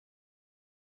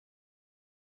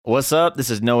What's up?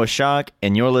 This is Noah Shock,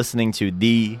 and you're listening to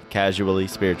the Casually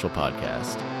Spiritual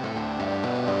Podcast.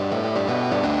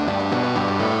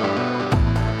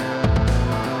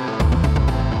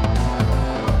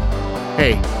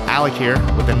 Hey, Alec here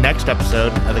with the next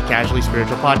episode of the Casually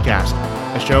Spiritual Podcast,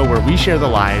 a show where we share the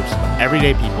lives of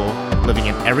everyday people living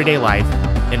an everyday life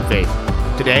in faith.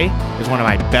 Today is one of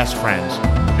my best friends,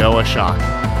 Noah Shock.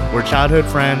 We're childhood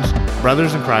friends,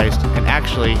 brothers in Christ, and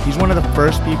actually, he's one of the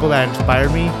first people that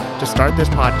inspired me to start this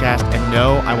podcast and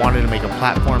know I wanted to make a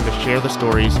platform to share the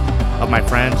stories of my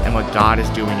friends and what God is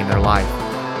doing in their life.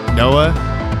 Noah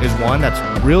is one that's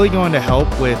really going to help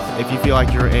with if you feel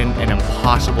like you're in an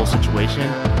impossible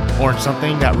situation or in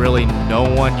something that really no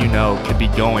one you know could be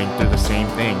going through the same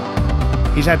thing.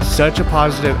 He's had such a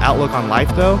positive outlook on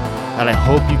life, though, that I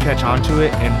hope you catch on to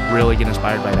it and really get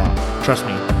inspired by that. Trust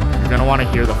me, you're going to want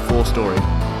to hear the full story.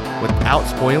 Without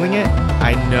spoiling it,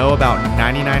 I know about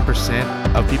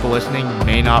 99% of people listening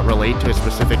may not relate to a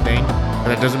specific thing, but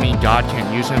that doesn't mean God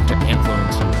can't use him to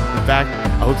influence you. In fact,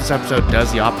 I hope this episode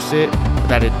does the opposite, but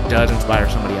that it does inspire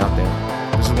somebody out there.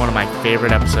 This is one of my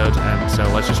favorite episodes, and so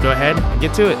let's just go ahead and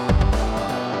get to it.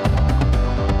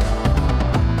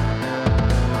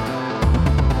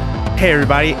 Hey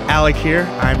everybody, Alec here.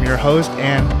 I'm your host,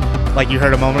 and like you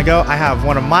heard a moment ago, I have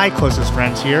one of my closest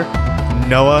friends here,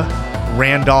 Noah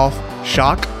Randolph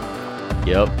Shock.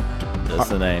 Yep, that's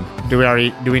the name. Do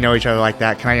we know each other like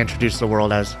that? Can I introduce the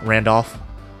world as Randolph?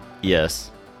 Yes,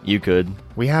 you could.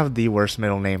 We have the worst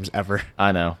middle names ever.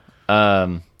 I know.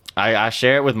 I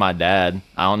share it with my dad.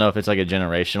 I don't know if it's like a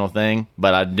generational thing,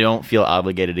 but I don't feel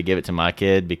obligated to give it to my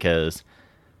kid because,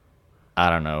 I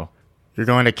don't know. You're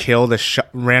going to kill the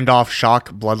Randolph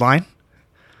Shock bloodline?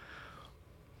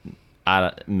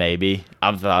 Maybe.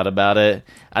 I've thought about it.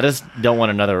 I just don't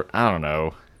want another, I don't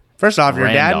know. First off, your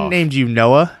Randolph. dad named you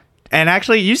Noah. And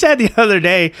actually, you said the other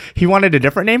day he wanted a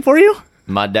different name for you?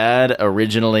 My dad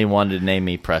originally wanted to name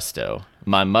me Presto.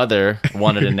 My mother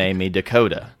wanted to name me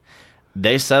Dakota.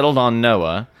 They settled on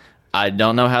Noah. I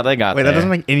don't know how they got there. Wait, that doesn't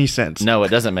make any sense. No, it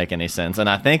doesn't make any sense. And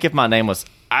I think if my name was...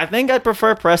 I think I'd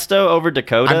prefer Presto over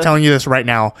Dakota. I'm telling you this right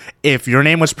now. If your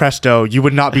name was Presto, you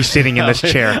would not be sitting in this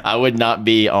chair. I would not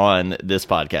be on this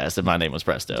podcast if my name was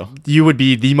Presto. You would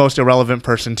be the most irrelevant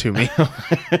person to me.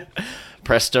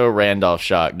 Presto Randolph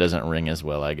Shock doesn't ring as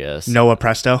well, I guess. Noah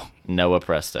Presto? Noah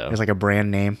Presto. It's like a brand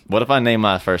name. What if I name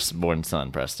my firstborn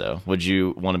son Presto? Would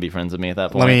you want to be friends with me at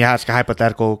that point? Let me ask a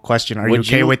hypothetical question. Are you Would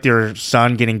okay you- with your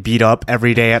son getting beat up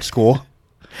every day at school?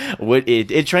 Would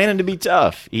it train him to be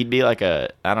tough? He'd be like I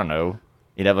don't know.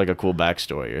 He'd have like a cool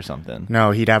backstory or something.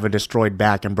 No, he'd have a destroyed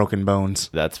back and broken bones.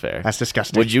 That's fair. That's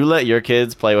disgusting. Would you let your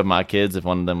kids play with my kids if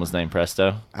one of them was named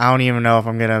Presto? I don't even know if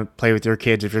I'm going to play with your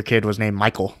kids if your kid was named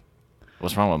Michael.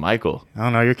 What's wrong with Michael? I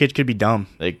don't know. Your kids could be dumb.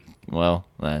 Okay,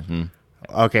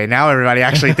 now everybody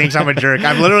actually thinks I'm a jerk.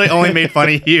 I've literally only made fun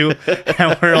of you,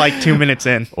 and we're like 2 minutes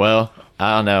in. Well,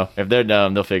 I don't know. If they're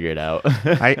dumb, they'll figure it out.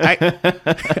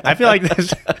 I feel like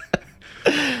this...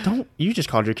 You just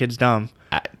called your kids dumb.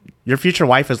 Your future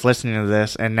wife is listening to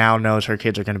this and now knows her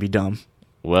kids are going to be dumb.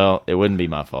 Well, it wouldn't be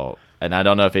my fault. And I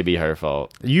don't know if it'd be her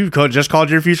fault. You just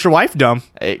called your future wife dumb.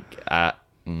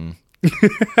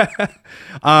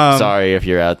 Sorry if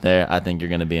you're out there. I think you're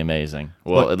going to be amazing.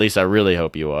 Well, at least I really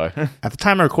hope you are. At the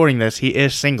time of recording this, he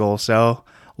is single, so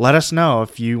let us know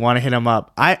if you want to hit him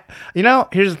up. Here's the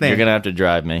thing. You're going to have to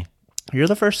drive me. You're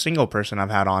the first single person I've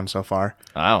had on so far.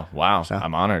 Oh, wow. So,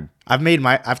 I'm honored.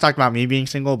 I've talked about me being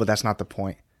single, but that's not the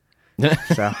point.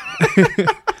 So,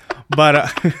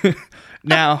 but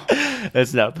now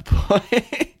that's not the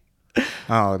point.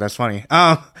 Oh, that's funny.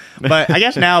 But I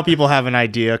guess now people have an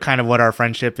idea kind of what our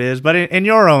friendship is. But in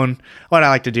your own, what I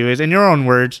like to do is, in your own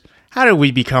words, how did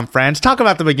we become friends? Talk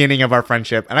about the beginning of our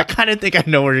friendship. And I kind of think I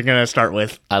know where you're going to start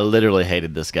with. I literally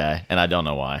hated this guy, and I don't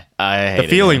know why. The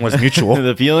feeling was mutual.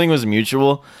 The feeling was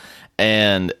mutual.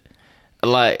 And,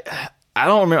 like, I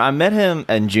don't remember. I met him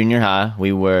in junior high. We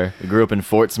grew up in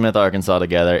Fort Smith, Arkansas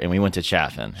together, and we went to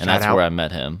Chaffin. And that's where I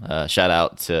met him. Shout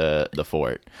out to the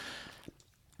Fort.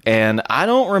 And I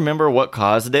don't remember what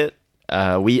caused it.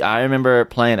 I remember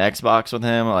playing Xbox with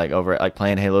him,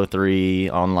 playing Halo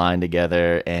 3 online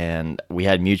together, and we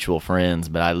had mutual friends,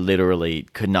 but I literally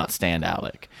could not stand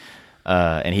Alec.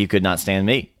 And he could not stand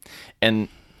me. And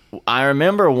I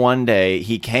remember one day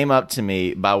he came up to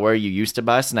me by where you used to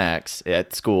buy snacks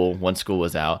at school when school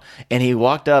was out, and he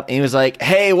walked up and he was like,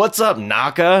 "Hey, what's up,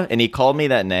 Naka?" And he called me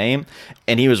that name,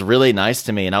 and he was really nice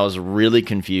to me, and I was really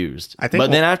confused.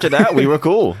 But then after that, we were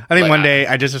cool. I think one day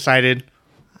I just decided,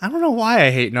 I don't know why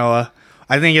I hate Noah.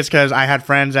 I think it's because I had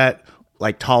friends that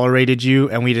tolerated you,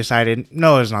 and we decided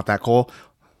Noah's not that cool.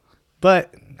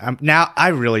 But Now I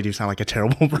really do sound like a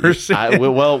terrible person.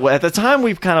 Well, at the time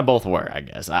we kind of both were, I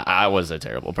guess. I was a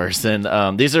terrible person.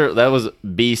 That was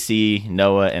BC,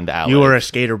 Noah, and Alex. You were a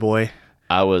skater boy.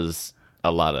 I was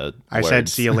a lot of I said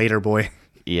see you later, boy.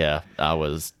 Yeah, I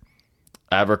was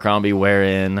Abercrombie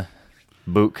wearing,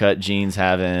 bootcut jeans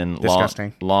having,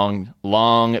 disgusting. long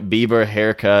Bieber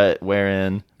haircut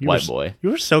wearing, white boy.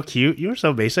 You were so cute. You were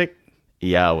so basic.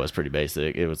 Yeah, I was pretty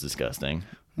basic. It was disgusting.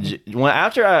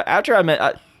 After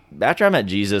I met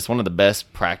Jesus, one of the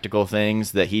best practical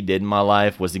things that he did in my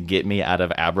life was to get me out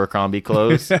of Abercrombie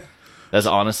clothes. That's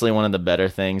honestly one of the better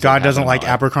things. God doesn't like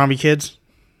Abercrombie kids.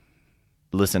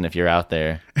 Listen, if you're out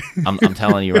there, I'm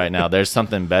telling you right now, there's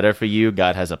something better for you.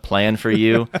 God has a plan for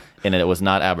you, and it was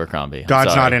not Abercrombie.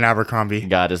 God's not in Abercrombie.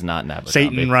 God is not in Abercrombie.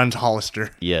 Satan runs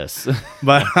Hollister. Yes,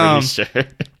 but pretty sure.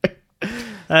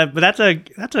 But that's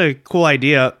a cool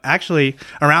idea. Actually,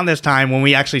 around this time when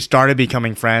we actually started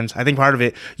becoming friends, I think part of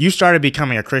it, you started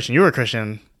becoming a Christian. You were a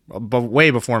Christian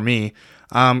way before me.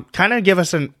 Kind of give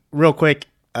us a real quick,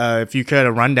 if you could,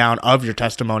 a rundown of your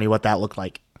testimony, what that looked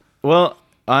like. Well,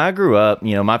 I grew up,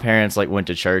 my parents went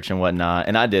to church and whatnot,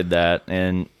 and I did that.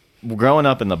 And growing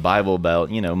up in the Bible Belt,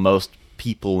 most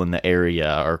people in the area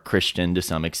are Christian to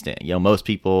some extent. Most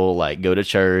people go to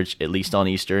church at least on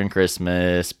Easter and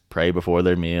Christmas, pray before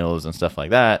their meals and stuff like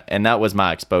that. And that was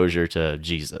my exposure to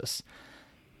Jesus.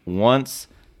 Once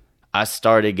I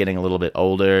started getting a little bit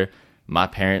older, my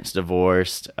parents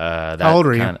divorced. How old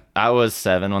were you? I was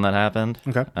 7 when that happened.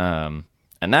 Okay.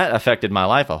 And that affected my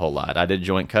life a whole lot. I did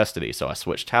joint custody, so I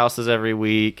switched houses every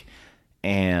week,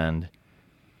 and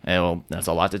well, that's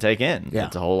a lot to take in. Yeah.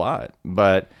 It's a whole lot.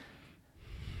 But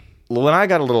when I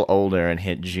got a little older and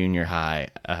hit junior high,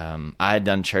 I had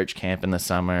done church camp in the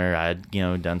summer. I had,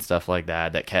 done stuff like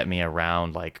that kept me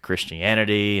around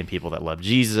Christianity and people that love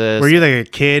Jesus. Were you the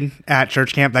kid at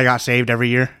church camp that got saved every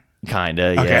year?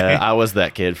 Kinda, yeah. Okay. I was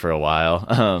that kid for a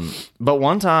while. But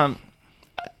one time,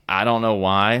 I don't know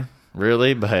why,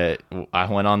 really, but I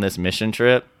went on this mission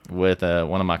trip with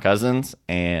one of my cousins,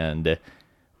 and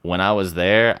when I was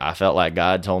there, I felt like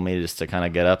God told me just to kind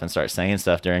of get up and start saying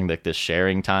stuff during this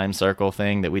sharing time circle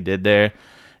thing that we did there.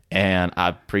 And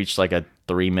I preached a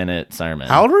 3-minute sermon.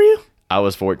 How old were you? I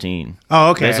was 14. Oh,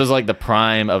 okay. This was the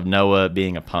prime of Noah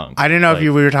being a punk. I didn't know if we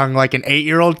were talking an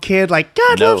 8-year-old kid,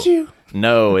 God loves you.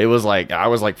 No, it was I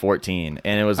was 14,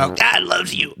 and it was God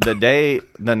loves you.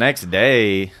 The next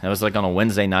day, it was on a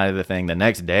Wednesday night of the thing. The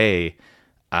next day,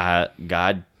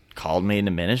 God called me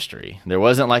into ministry. There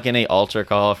wasn't any altar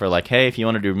call for hey, if you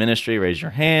want to do ministry, raise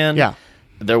your hand. Yeah.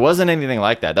 There wasn't anything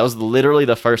like that. That was literally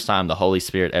the first time the Holy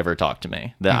Spirit ever talked to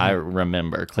me that I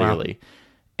remember clearly. Wow.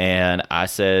 And I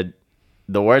said,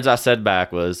 the words I said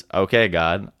back was, okay,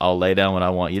 God, I'll lay down what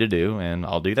I want you to do, and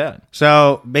I'll do that.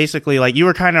 So basically, you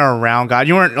were kind of around God.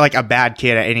 You weren't a bad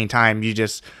kid at any time.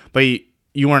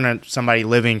 You weren't somebody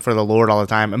living for the Lord all the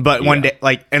time. But one day,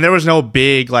 and there was no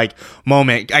big,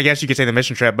 moment, I guess you could say the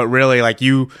mission trip, but really,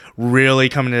 you really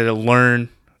coming to learn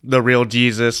the real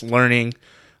Jesus, learning,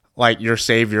 your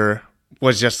Savior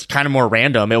was just kind of more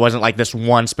random. It wasn't this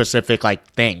one specific,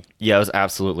 thing. Yeah, it was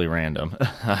absolutely random.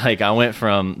 I went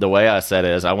from, the way I said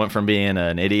it is, I went from being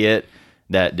an idiot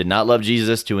that did not love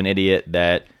Jesus to an idiot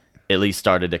that at least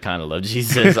started to kind of love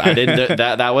Jesus. I didn't.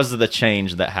 That was the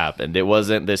change that happened. It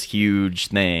wasn't this huge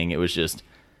thing. It was just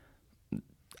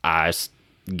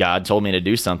God told me to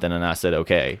do something, and I said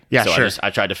okay. Yeah, so sure. I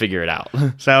tried to figure it out.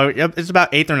 So it's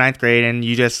about 8th or 9th grade, and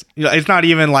you just it's not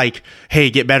even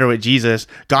hey, get better with Jesus.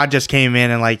 God just came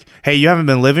in and hey, you haven't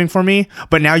been living for me,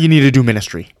 but now you need to do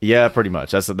ministry. Yeah, pretty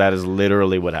much. That is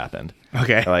literally what happened.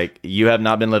 Okay. You have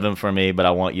not been living for me, but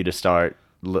I want you to start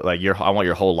I want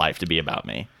your whole life to be about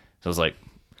me. So I was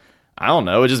I don't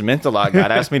know. It just meant a lot.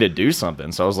 God asked me to do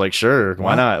something. So I was sure,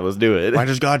 why not? Let's do it. Why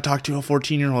does God talk to a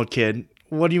 14-year-old kid?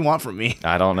 What do you want from me?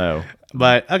 I don't know.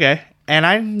 But, okay. And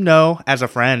I know as a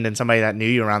friend and somebody that knew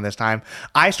you around this time,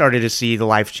 I started to see the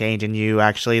life change in you,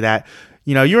 actually, that,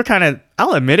 you were kind of,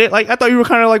 I'll admit it, I thought you were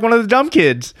kind of one of the dumb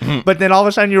kids. But then all of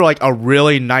a sudden you were a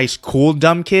really nice, cool,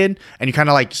 dumb kid, and you kind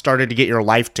of started to get your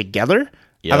life together.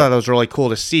 Yep. I thought that was really cool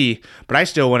to see, but I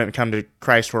still wouldn't come to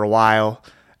Christ for a while.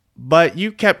 But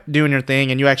you kept doing your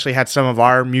thing, and you actually had some of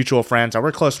our mutual friends that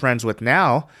we're close friends with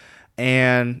now,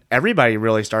 and everybody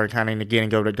really started kind of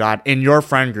getting to go to God in your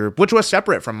friend group, which was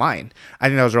separate from mine. I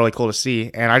think that was really cool to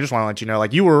see, and I just want to let you know,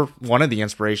 you were one of the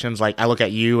inspirations. I look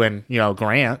at you and,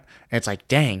 Grant, and it's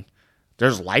dang,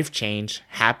 there's life change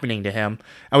happening to him,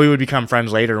 and we would become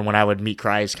friends later when I would meet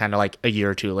Christ kind of a year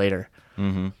or two later.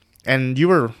 Mm-hmm. And you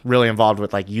were really involved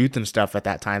with youth and stuff at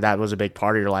that time. That was a big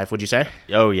part of your life, would you say?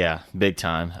 Oh yeah, big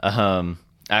time.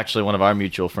 Actually, one of our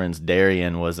mutual friends,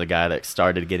 Darian, was a guy that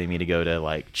started getting me to go to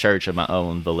like church of my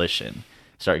own volition.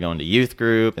 Start going to youth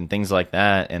group and things like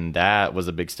that, and that was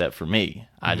a big step for me.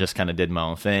 I just kind of did my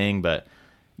own thing, but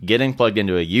getting plugged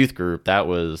into a youth group, that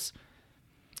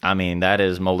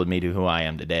has molded me to who I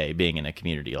am today, being in a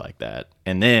community like that.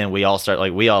 And then we all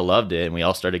loved it, and we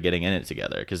all started getting in it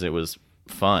together because it was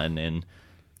fun, and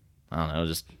I don't know,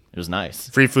 it was nice.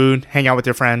 Free food, hang out with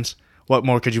your friends. What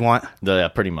more could you want?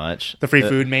 Pretty much. The free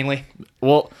food mainly?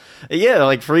 Well, yeah,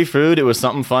 like free food. It was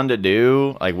something fun to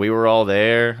do. Like we were all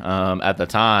there. At the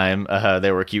time,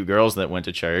 there were cute girls that went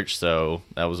to church, so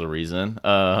that was a reason.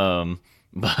 But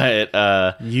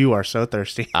you are so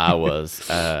thirsty. I was.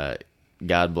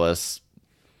 God bless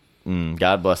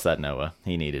that Noah.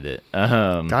 He needed it.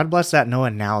 God bless that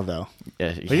Noah now, though.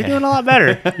 Yeah. But you're doing a lot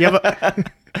better. You're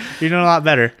doing a lot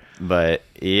better. But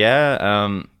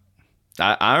yeah,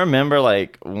 I remember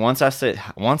like once I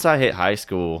hit high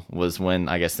school was when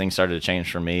I guess things started to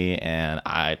change for me, and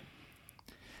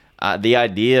the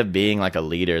idea of being like a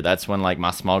leader, that's when like my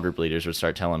small group leaders would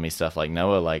start telling me stuff like,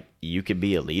 Noah, like you could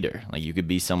be a leader, like you could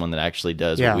be someone that actually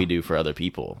does what we do for other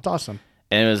people. It's awesome.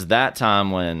 And it was that time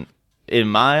when, in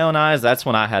my own eyes, that's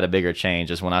when I had a bigger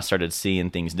change, is when I started seeing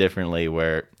things differently,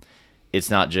 where it's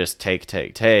not just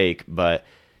take, but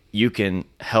you can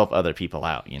help other people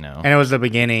out, you know? And it was the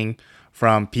beginning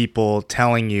from people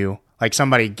telling you, like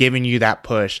somebody giving you that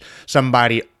push,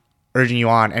 somebody urging you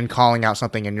on and calling out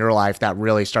something in your life that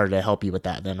really started to help you with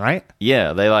that then, right?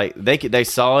 Yeah, they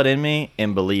saw it in me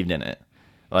and believed in it.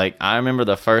 Like, I remember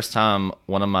the first time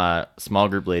one of my small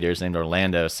group leaders named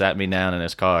Orlando sat me down in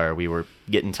his car. We were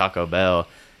getting Taco Bell,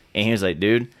 and he was like,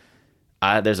 dude,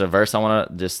 there's a verse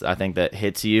I think that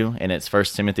hits you, and it's 1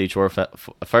 Timothy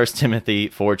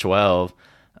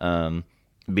 4:12.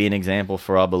 Be an example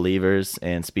for all believers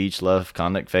in speech, love,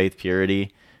 conduct, faith,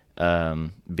 purity.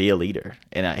 Be a leader.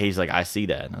 And he's like, I see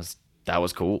that. And that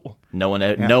was cool. No one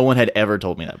had ever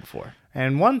told me that before.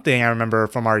 And one thing I remember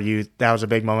from our youth, that was a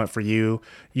big moment for you.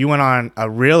 You went on a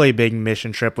really big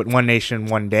mission trip with One Nation,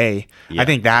 One Day. Yeah. I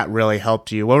think that really helped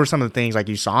you. What were some of the things like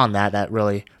you saw on that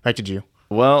really affected you?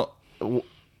 Well,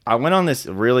 I went on this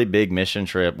really big mission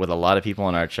trip with a lot of people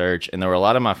in our church, and there were a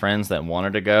lot of my friends that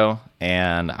wanted to go,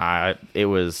 and I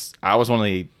was one of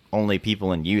the only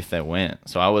people in youth that went.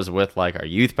 So I was with like our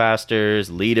youth pastors,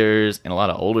 leaders, and a lot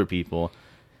of older people.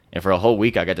 And for a whole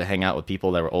week, I got to hang out with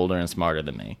people that were older and smarter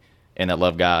than me, and that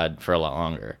love God for a lot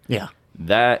longer. Yeah.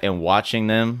 That and watching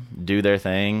them do their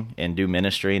thing and do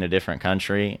ministry in a different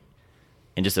country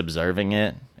and just observing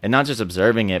it. And not just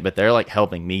observing it, but they're like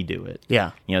helping me do it.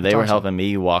 Yeah. You know, they were helping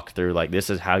me walk through like,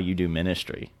 this is how you do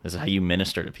ministry. This is how you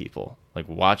minister to people. Like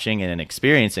watching and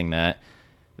experiencing that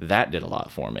did a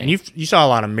lot for me. And you saw a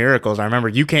lot of miracles. I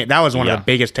remember that was one of the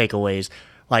biggest takeaways.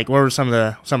 Like, what were some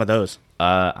of those?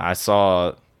 I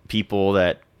saw people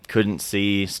that couldn't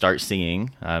see start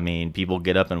seeing. I mean, people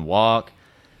get up and walk.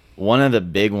 One of the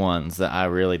big ones that I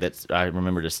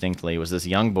remember distinctly was this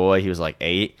young boy. He was like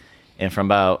 8, and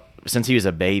since he was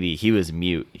a baby, he was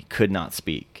mute. He could not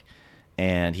speak,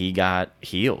 and he got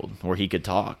healed where he could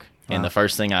talk. Wow. And the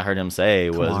first thing I heard him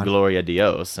say was "Gloria a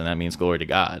Dios," and that means glory to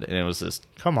God. And it was just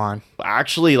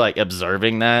actually like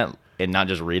observing that. And not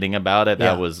just reading about it,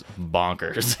 that was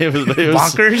bonkers. It was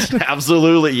bonkers?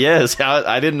 Absolutely, yes.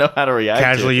 I didn't know how to react.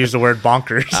 Casually use the word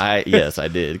bonkers. Yes, I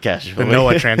did. Casually. The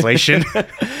Noah translation.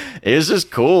 It was just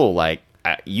cool. Like,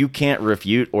 you can't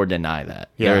refute or deny that.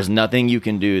 Yeah. There's nothing you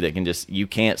can do that you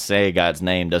can't say God's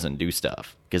name doesn't do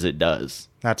stuff, because it does.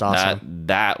 That's awesome.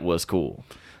 That was cool.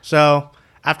 So,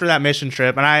 after that mission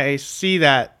trip, and I see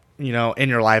that, you know, in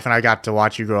your life, and I got to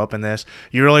watch you grow up in this,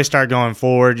 you really start going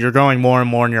forward. You're growing more and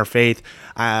more in your faith.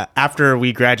 After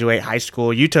we graduate high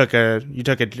school, you took a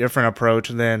different approach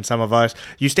than some of us.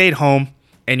 You stayed home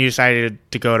and you decided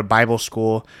to go to Bible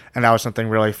school, and that was something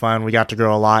really fun. We got to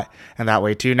grow a lot in that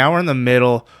way too. Now we're in the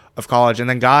middle of college, and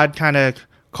then God kind of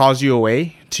calls you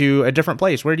away to a different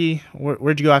place. Where'd you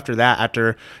go after that?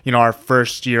 After, you know, our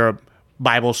first year of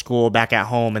Bible school back at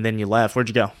home, and then you left. Where'd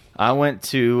you go? I went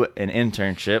to an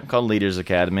internship called Leaders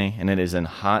Academy, and it is in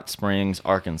Hot Springs,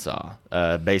 Arkansas,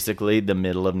 basically the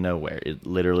middle of nowhere. It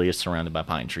literally is surrounded by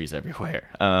pine trees everywhere.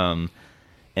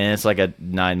 And it's like a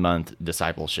 9-month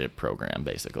discipleship program,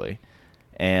 basically.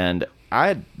 And I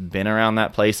had been around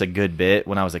that place a good bit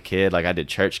when I was a kid. Like, I did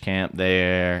church camp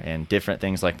there and different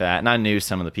things like that. And I knew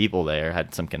some of the people there,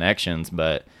 had some connections.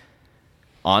 But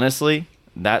honestly,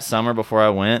 that summer before I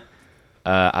went,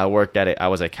 I worked at it. I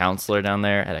was a counselor down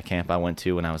there at a camp I went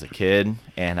to when I was a kid.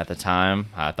 And at the time,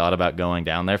 I thought about going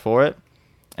down there for it.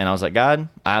 And I was like, God,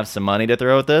 I have some money to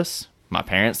throw at this. My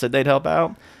parents said they'd help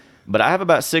out. but I have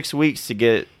about 6 weeks to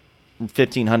get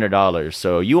 $1,500.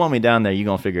 So you want me down there, you're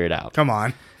going to figure it out. Come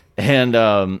on.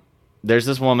 And there's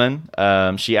this woman.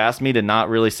 She asked me to not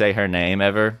really say her name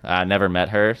ever. I never met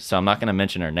her, so I'm not going to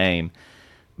mention her name.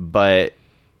 But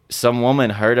some woman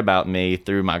heard about me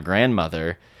through my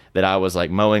grandmother, that I was like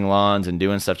mowing lawns and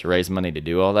doing stuff to raise money to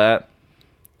do all that.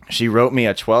 She wrote me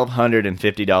a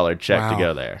 $1,250 check to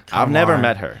go there. I've never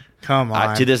met her. Come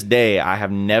on. To this day, I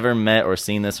have never met or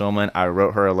seen this woman. I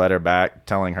wrote her a letter back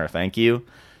telling her thank you.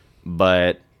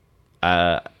 But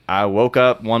I woke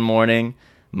up one morning.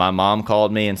 My mom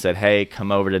called me and said, hey,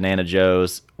 come over to Nana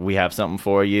Joe's. We have something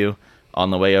for you. On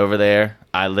the way over there,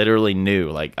 I literally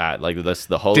knew. This,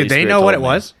 the Holy Spirit. Did they know what it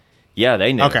was? Yeah,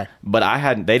 they knew. Okay.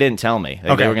 But they didn't tell me. They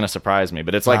were going to surprise me.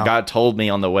 But it's like God told me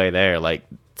on the way there. Like,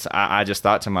 I just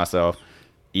thought to myself,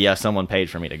 yeah, someone paid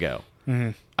for me to go.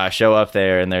 Mm-hmm. I show up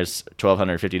there, and there's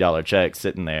 $1,250 check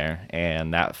sitting there.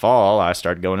 And that fall, I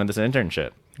started going to this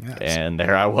internship. Yes. And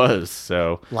there I was.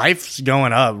 So life's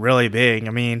going up really big.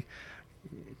 I mean,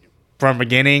 from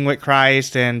beginning with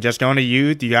Christ and just going to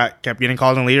youth, you kept getting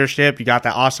called in leadership. You got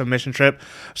that awesome mission trip,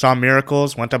 saw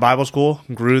miracles, went to Bible school,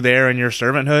 grew there in your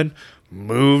servanthood,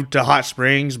 moved to Hot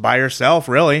Springs by yourself,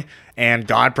 really, and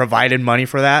God provided money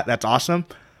for that. That's awesome.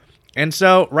 And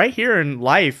so right here in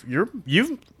life,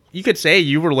 you could say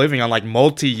you were living on like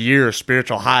multi-year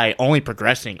spiritual high, only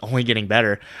progressing, only getting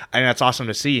better. And that's awesome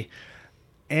to see.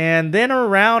 And then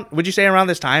would you say around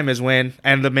this time is when,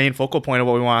 and the main focal point of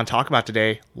what we want to talk about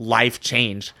today, life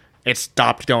changed. It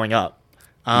stopped going up.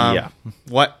 Yeah.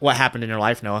 What happened in your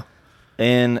life, Noah?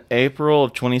 In April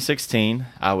of 2016,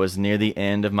 I was near the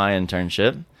end of my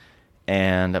internship,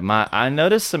 and I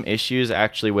noticed some issues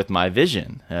actually with my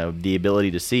vision, the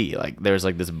ability to see. Like there's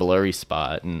like this blurry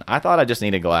spot, and I thought I just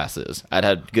needed glasses. I'd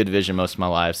had good vision most of my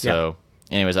life, so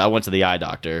anyways, I went to the eye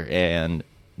doctor and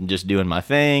just doing my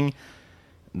thing.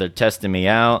 They're testing me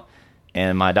out,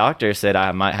 and my doctor said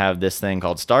I might have this thing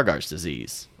called Stargardt's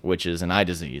disease, which is an eye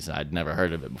disease. I'd never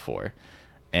heard of it before.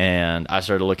 And I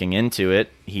started looking into it.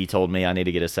 He told me I need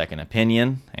to get a second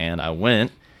opinion, and I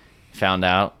went, found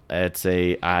out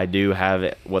I do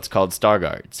have what's called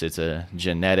Stargardt's. It's a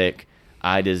genetic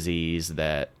eye disease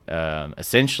that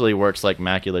essentially works like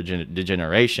macular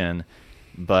degeneration,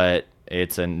 but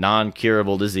it's a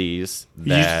non-curable disease.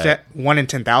 You said 1 in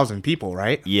 10,000 people,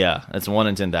 right? Yeah, it's 1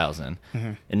 in 10,000.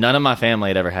 Mm-hmm. And none of my family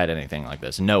had ever had anything like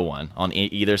this. No one on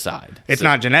either side. It's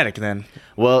not genetic then?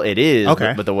 Well, it is,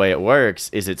 but the way it works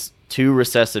is it's 2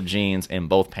 recessive genes in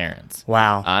both parents.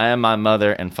 Wow. I am my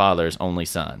mother and father's only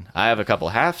son. I have a couple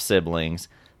half-siblings.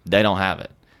 They don't have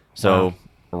it. So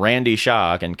Randy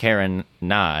Schock and Karen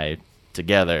Nye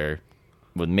together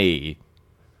with me.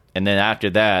 And then after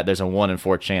that, there's a 1 in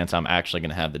 4 chance I'm actually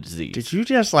going to have the disease. Did you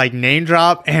just like name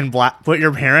drop and put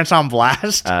your parents on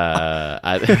blast?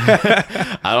 I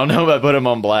don't know if I put them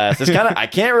on blast. It's kind of, I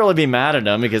can't really be mad at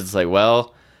them because it's like,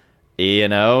 well, you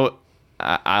know,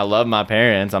 I love my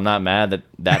parents. I'm not mad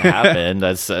that happened.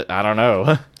 That's I don't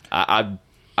know.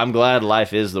 I'm glad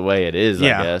life is the way it is. I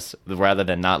guess rather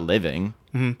than not living.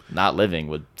 Mm-hmm. Not living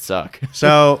would suck.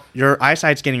 So your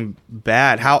eyesight's getting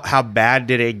bad. How bad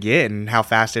did it get, and how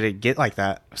fast did it get like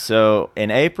that? So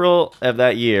in April of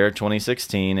that year,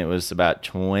 2016, it was about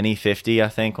 2050, I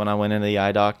think, when I went into the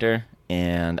eye doctor.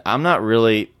 And I'm not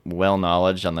really well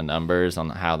knowledge on the numbers on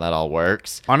how that all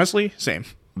works. Honestly, same.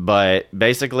 But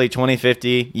basically,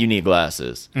 2050, you need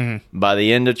glasses. Mm-hmm. By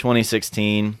the end of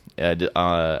 2016,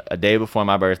 a day before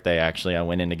my birthday, actually, I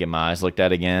went in to get my eyes looked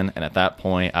at again. And at that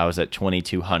point, I was at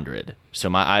 2200. So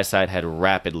my eyesight had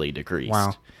rapidly decreased.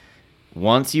 Wow.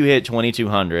 Once you hit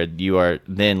 2200, you are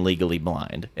then legally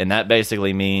blind. And that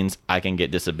basically means I can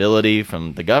get disability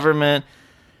from the government.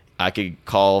 I could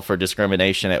call for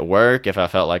discrimination at work if I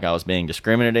felt like I was being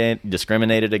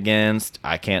discriminated against.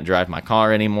 I can't drive my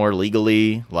car anymore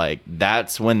legally. Like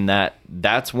that's when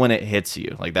it hits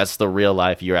you. Like that's the real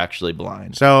life. You're actually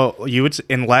blind. So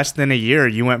in less than a year,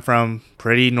 you went from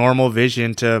pretty normal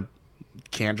vision to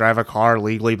can't drive a car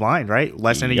legally blind, right?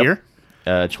 Less than a year?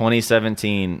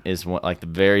 2017 is like the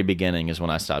very beginning is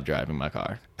when I stopped driving my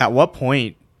car. At what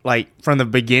point? Like, from the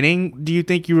beginning, do you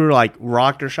think you were, like,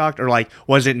 rocked or shocked? Or, like,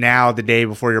 was it now, the day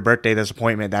before your birthday, this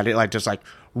appointment, that it, like, just, like,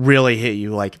 really hit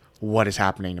you? Like, what is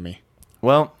happening to me?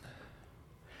 Well,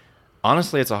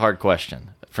 honestly, it's a hard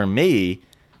question. For me,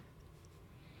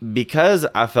 because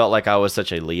I felt like I was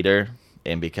such a leader,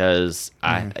 and because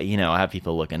I have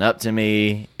people looking up to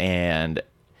me, and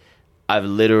I've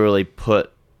literally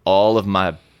put all of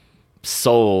my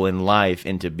soul and life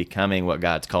into becoming what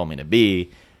God's called me to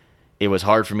be, it was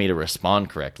hard for me to respond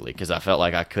correctly because I felt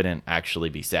like I couldn't actually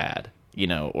be sad,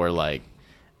 or like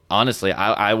honestly,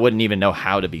 I wouldn't even know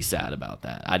how to be sad about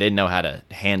that. I didn't know how to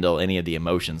handle any of the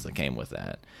emotions that came with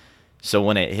that. So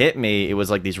when it hit me, it was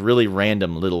like these really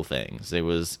random little things. It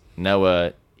was,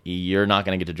 Noah, you're not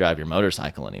going to get to drive your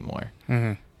motorcycle anymore.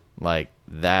 Mm-hmm. Like,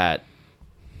 that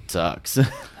sucks.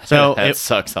 So it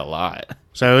sucks a lot.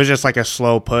 So it was just like a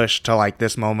slow push to like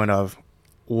this moment of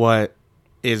what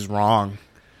is wrong.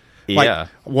 Like, yeah.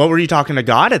 What were you talking to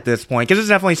God at this point? Because it's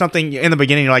definitely something in the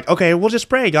beginning you're like, okay, we'll just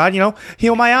pray, God,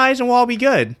 heal my eyes and we'll all be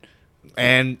good.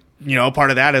 And,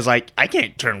 part of that is like, I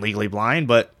can't turn legally blind,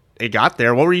 but it got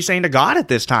there. What were you saying to God at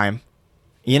this time?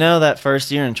 That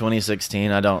first year in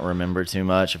 2016, I don't remember too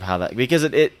much of how that, because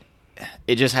it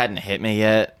just hadn't hit me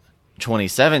yet.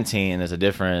 2017 is a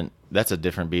different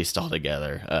beast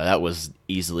altogether. That was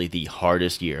easily the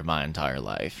hardest year of my entire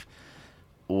life.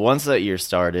 Once that year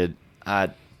started,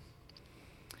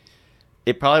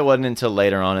 it probably wasn't until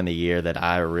later on in the year that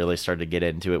I really started to get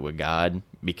into it with God,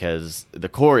 because the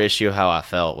core issue how I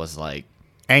felt was like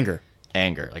anger.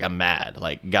 Like, I'm mad.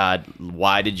 Like, God,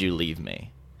 why did you leave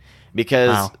me?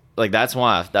 Because like that's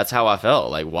how I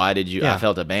felt. Like, why did you? Yeah. I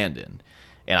felt abandoned,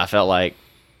 and I felt like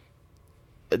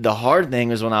the hard thing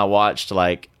was when I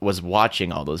was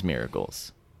watching all those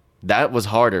miracles. That was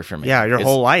harder for me. Yeah, your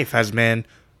whole life has been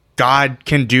God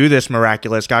can do this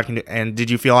miraculous. God can do, and did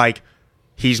you feel like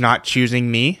He's not choosing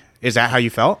me? Is that how you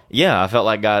felt? Yeah, I felt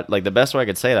like God, like the best way I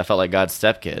could say it, I felt like God's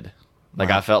stepkid. Like,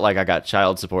 wow. I felt like I got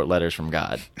child support letters from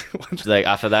God. Like,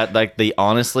 I felt that, like, the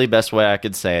honestly best way I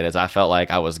could say it is I felt like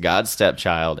I was God's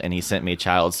stepchild, and He sent me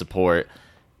child support,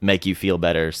 make you feel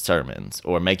better sermons,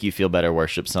 or make you feel better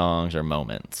worship songs or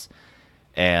moments.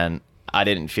 And I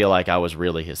didn't feel like I was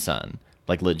really His son,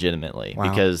 like, legitimately. Wow.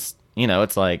 Because,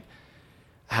 it's like,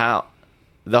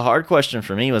 the hard question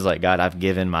for me was like, God, I've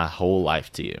given my whole life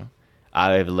to you.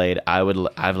 I've laid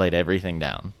everything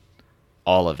down,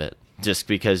 all of it, just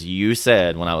because you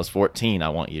said when I was 14, I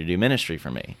want you to do ministry for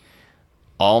me.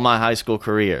 All my high school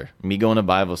career, me going to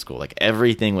Bible school, like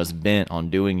everything was bent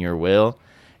on doing your will.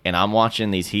 And I'm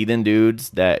watching these heathen dudes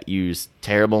that use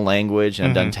terrible language and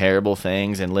have done terrible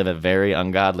things and live a very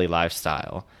ungodly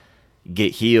lifestyle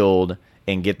get healed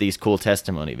and get these cool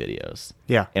testimony videos.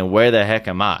 Yeah. And where the heck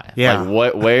am I? Yeah.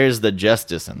 Like, where's the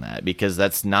justice in that? Because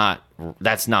that's not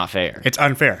fair. It's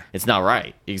unfair. It's not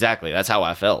right. Exactly. That's how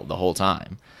I felt the whole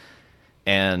time.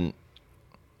 And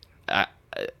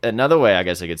another way I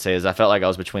guess I could say is I felt like I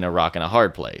was between a rock and a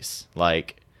hard place.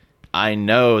 Like, I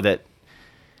know that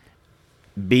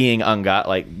being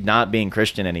not being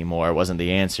Christian anymore wasn't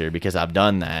the answer, because I've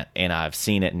done that and I've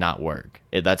seen it not work.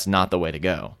 That's not the way to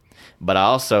go. But I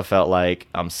also felt like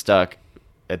I'm stuck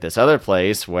at this other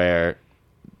place where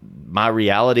my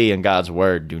reality and God's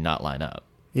word do not line up.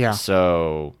 Yeah.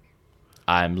 So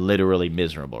I'm literally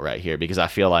miserable right here because I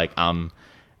feel like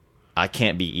I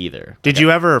can't be either. Did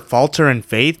you ever falter in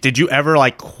faith? Did you ever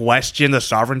question the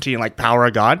sovereignty and power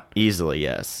of God? Easily,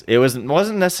 yes. It wasn't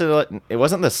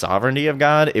the sovereignty of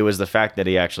God. It was the fact that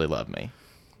He actually loved me.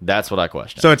 That's what I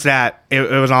questioned. So it's that it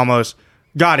was almost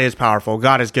God is powerful.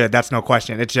 God is good. That's no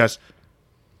question. It's just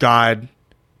God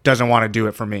doesn't want to do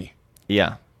it for me.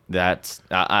 Yeah,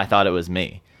 I thought it was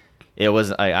me. It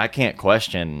was I can't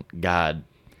question God.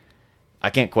 I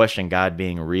can't question God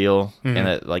being real and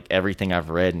that everything I've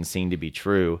read and seen to be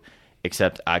true,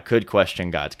 except I could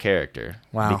question God's character.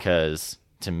 Wow. Because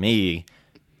to me,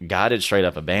 God had straight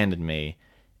up abandoned me,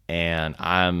 and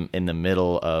I'm in the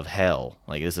middle of hell.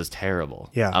 Like, this is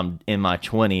terrible. Yeah. I'm in my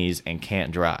 20s and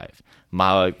can't drive.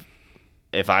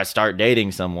 If I start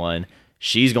dating someone,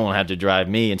 she's going to have to drive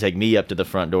me and take me up to the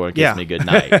front door and kiss me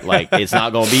goodnight. Like, it's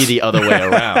not going to be the other way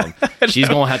around. She's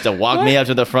going to have to walk me up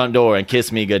to the front door and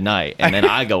kiss me goodnight, and then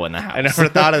I go in the house. I never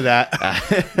thought of that.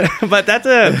 But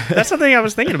that's something I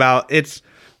was thinking about. It's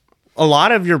a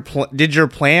lot of did your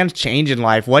plans change in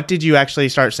life? What did you actually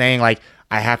start saying, I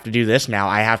have to do this now.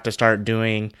 I have to start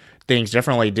doing things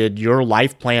differently. Did your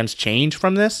life plans change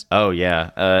from this? Oh,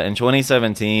 yeah. In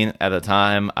 2017, at the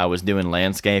time, I was doing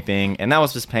landscaping, and that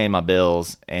was just paying my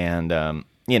bills. And,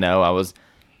 I was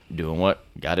doing what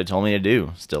God had told me to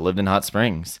do. Still lived in Hot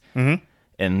Springs. Mm-hmm.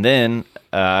 And then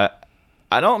I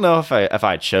don't know if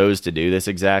I chose to do this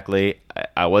exactly.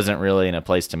 I wasn't really in a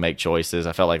place to make choices.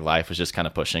 I felt like life was just kind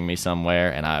of pushing me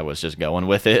somewhere, and I was just going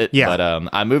with it. Yeah. But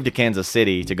I moved to Kansas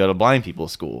City to go to blind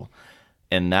people's school,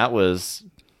 and that was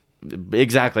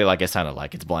exactly like it sounded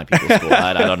like. It's blind people's school.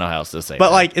 I don't know how else to say.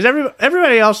 But is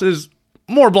everybody else is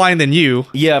more blind than you.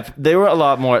 Yeah, they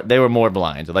were more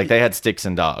blind. Like, they had sticks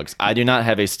and dogs. I do not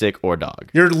have a stick or dog.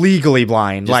 You're legally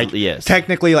blind. Yes.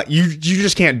 Technically, like you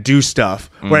just can't do stuff.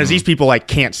 Whereas these people like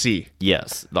can't see.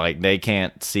 Yes, like they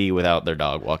can't see without their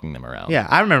dog walking them around. Yeah,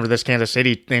 I remember this Kansas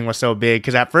City thing was so big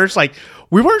because at first, like,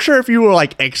 we weren't sure if you were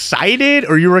like excited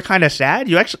or you were kind of sad.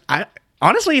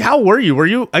 Honestly, how were you? Were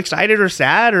you excited or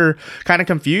sad or kind of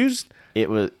confused? It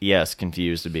was, yes,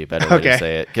 confused would be a better way to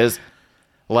say it. Because,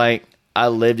 like, I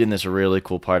lived in this really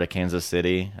cool part of Kansas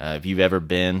City. If you've ever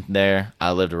been there,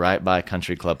 I lived right by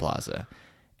Country Club Plaza.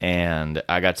 And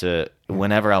I got to,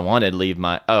 whenever I wanted, leave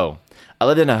I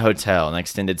lived in a hotel, an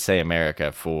extended stay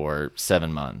America, for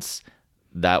 7 months.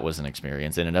 That was an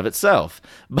experience in and of itself.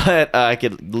 But I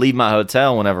could leave my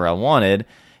hotel whenever I wanted,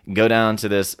 go down to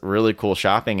this really cool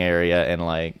shopping area, and,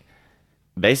 like,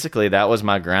 basically that was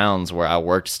my grounds where I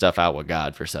worked stuff out with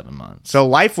God for 7 months. So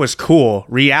life was cool.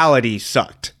 Reality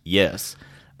sucked. Yes.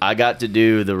 I got to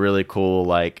do the really cool,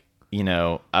 like, you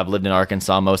know, I've lived in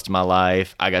Arkansas most of my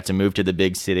life. I got to move to the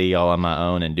big city all on my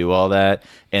own and do all that.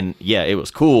 And yeah, it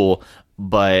was cool,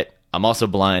 but I'm also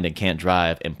blind and can't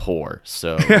drive and poor.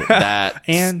 So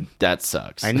that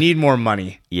sucks. I need more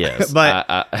money. Yes. But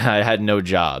I had no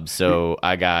job. So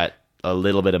I got a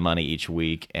little bit of money each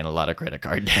week and a lot of credit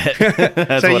card debt.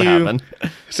 That's what happened.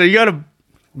 So you go to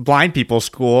blind people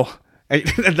school.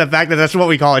 The fact that that's what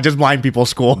we call it, just blind people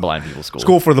school. Blind people school.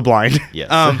 School for the blind. Yes.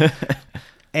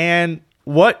 And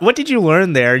what did you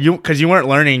learn there? Because you weren't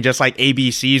learning just like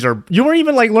ABCs, or you weren't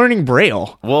even like learning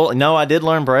Braille. Well, no, I did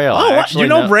learn Braille. Oh, you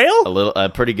know Braille? A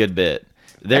pretty good bit.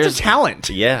 That's a talent.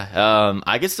 Yeah.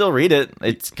 I can still read it.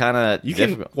 It's kind of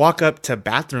difficult. Can walk up to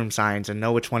bathroom signs and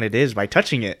know which one it is by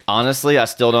touching it. Honestly, I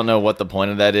still don't know what the point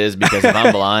of that is, because if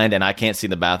I'm blind and I can't see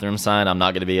the bathroom sign, I'm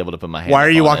not going to be able to put my hand. Why are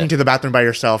you walking to the bathroom by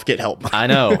yourself? Get help. I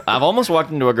know. I've almost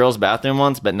walked into a girl's bathroom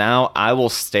once, but now I will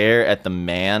stare at the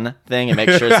man thing and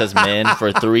make sure it says men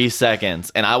for 3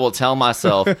 seconds. And I will tell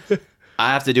myself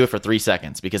I have to do it for 3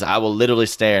 seconds, because I will literally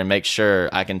stare and make sure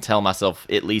I can tell myself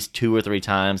at least 2 or 3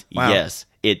 times, wow, yes,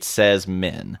 it says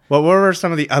men. What were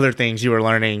some of the other things you were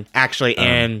learning actually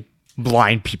in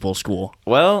blind people school?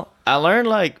 Well, I learned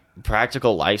like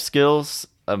practical life skills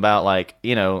about, like,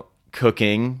 you know,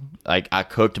 cooking. Like, I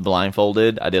cooked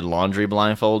blindfolded. I did laundry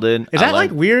blindfolded. Is that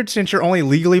like weird since you're only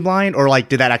legally blind, or like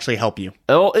did that actually help you?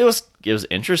 Oh, it was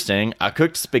interesting. I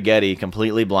cooked spaghetti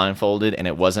completely blindfolded, and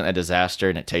it wasn't a disaster,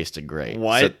 and it tasted great.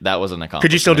 What? So that was an accomplishment.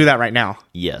 Could you still do that right now?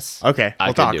 Yes. Okay,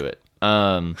 I could do it.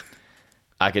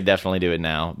 I could definitely do it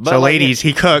now. But so, like, ladies,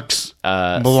 he cooks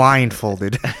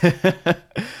blindfolded. It's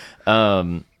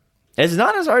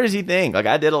not as hard as you think. Like,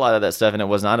 I did a lot of that stuff, and it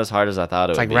was not as hard as I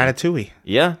thought it would be. It's like Ratatouille.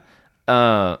 Yeah.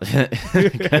 Yeah,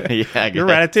 you're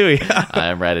Ratatouille. I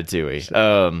am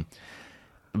Ratatouille.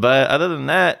 But other than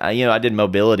that, I did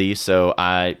mobility, so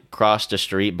I crossed a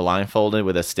street blindfolded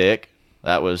with a stick.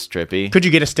 That was trippy. Could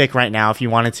you get a stick right now if you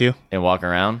wanted to? And walk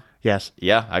around? Yes.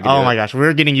 Yeah, I could. Oh my gosh,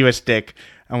 we're getting you a stick,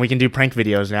 and we can do prank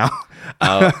videos now.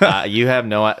 You have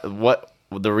no what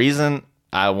the reason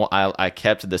I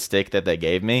kept the stick that they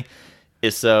gave me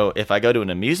is so if I go to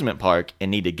an amusement park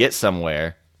and need to get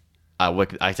somewhere,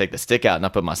 I take the stick out and I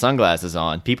put my sunglasses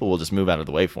on. People will just move out of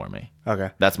the way for me.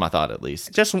 Okay, that's my thought at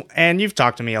least. And you've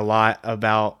talked to me a lot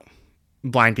about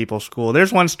blind people school.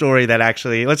 There's one story that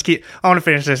actually I want to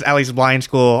finish this at least blind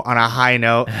school on a high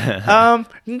note.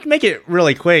 Make it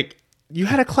really quick. You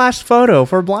had a class photo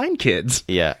for blind kids.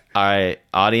 Yeah. All right,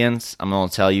 audience, I'm going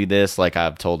to tell you this like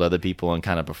I've told other people and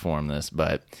kind of perform this,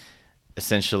 but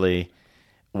essentially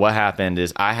what happened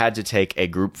is I had to take a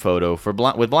group photo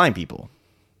with blind people.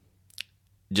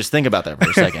 Just think about that for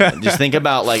a second. Just think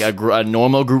about like a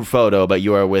normal group photo, but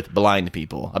you are with blind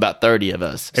people. About 30 of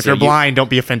us. If you're blind, don't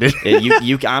be offended.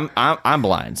 I'm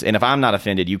blind, and if I'm not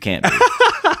offended, you can't be.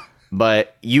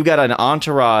 But you got an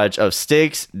entourage of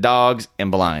sticks, dogs,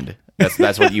 and blind.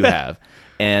 That's what you have.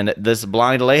 And this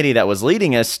blind lady that was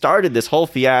leading us started this whole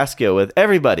fiasco with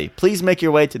everybody. Please make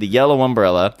your way to the yellow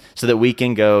umbrella so that we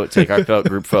can go take our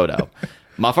group photo.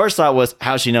 My first thought was,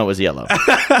 how'd she know it was yellow?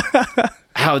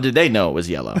 How did they know it was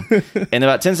yellow? And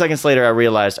about 10 seconds later, I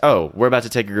realized, oh, we're about to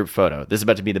take a group photo. This is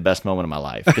about to be the best moment of my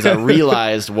life. Because I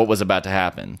realized what was about to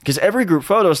happen. Because every group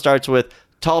photo starts with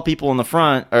tall people in the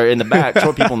front, or in the back,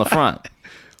 short people in the front.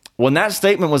 When that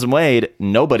statement was made,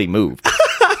 nobody moved.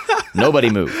 Nobody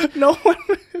moved. No one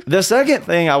moved. The second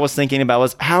thing I was thinking about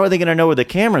was, how are they going to know where the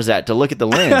camera's at to look at the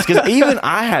lens? Because even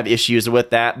I have issues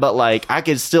with that, but like I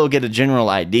could still get a general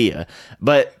idea.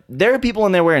 But there are people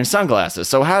in there wearing sunglasses,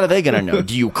 so how are they going to know?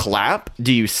 Do you clap?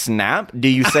 Do you snap? Do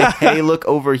you say, hey, look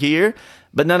over here?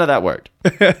 But none of that worked.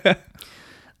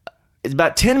 it's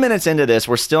about 10 minutes into this,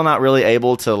 we're still not really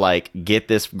able to like get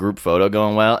this group photo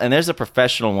going well. And there's a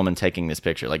professional woman taking this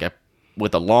picture, like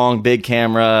with a long, big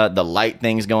camera. The light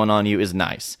things going on you is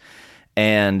nice.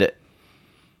 And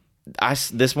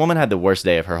this woman had the worst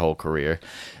day of her whole career.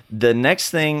 The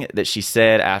next thing that she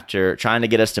said after trying to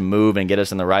get us to move and get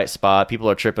us in the right spot, people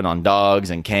are tripping on dogs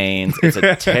and canes. It's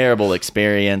a terrible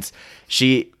experience.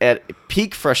 She, at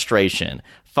peak frustration,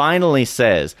 finally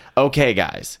says, okay,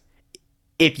 guys,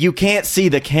 if you can't see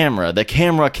the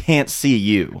camera can't see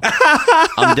you.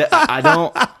 I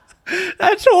don't.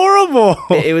 That's horrible.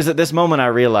 It was at this moment I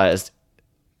realized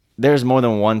there's more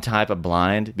than one type of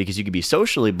blind, because you could be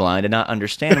socially blind and not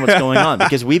understand what's going on,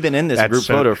 because we've been in this group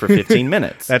photo for 15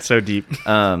 minutes. That's so deep.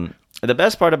 The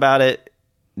best part about it,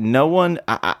 no one,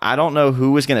 I don't know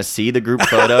who was going to see the group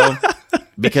photo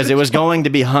because it was going to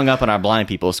be hung up in our blind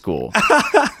people's school.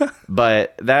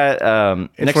 But that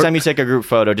next time you take a group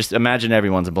photo, just imagine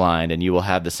everyone's blind and you will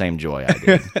have the same joy I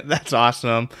did. That's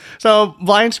awesome. So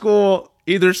blind school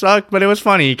either sucked, but it was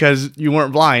funny because you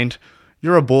weren't blind.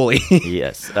 You're a bully.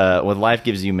 Yes. When life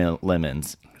gives you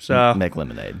lemons, so make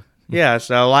lemonade. Yeah,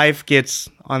 so life gets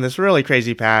on this really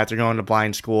crazy path. You're going to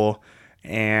blind school,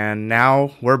 and now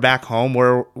we're back home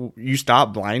where you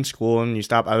stop blind school and you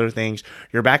stop other things.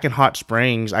 You're back in Hot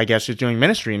Springs. I guess you're doing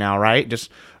ministry now, right?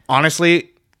 Just honestly,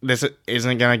 this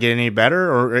isn't going to get any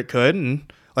better, or it could,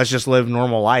 and let's just live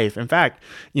normal life. In fact,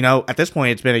 at this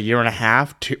point, it's been a year and a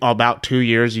half, about 2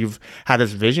 years, you've had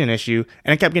this vision issue,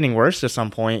 and it kept getting worse at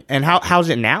some point. And how's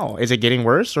it now? Is it getting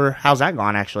worse, or how's that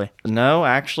gone, actually? No,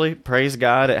 actually, praise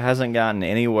God, it hasn't gotten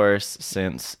any worse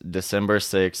since December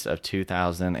 6th of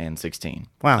 2016.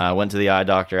 Wow. I went to the eye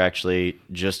doctor, actually,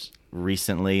 just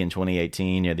recently in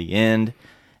 2018, near the end.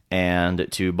 And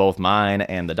to both mine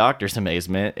and the doctor's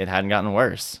amazement, it hadn't gotten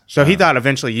worse. So he thought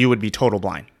eventually you would be total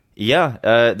blind. Yeah,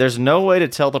 there's no way to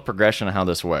tell the progression of how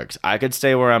this works. I could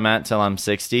stay where I'm at till I'm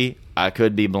 60. I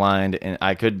could be blind, and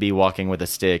I could be walking with a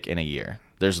stick in a year.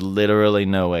 There's literally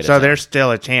no way to tell. So there's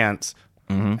still a chance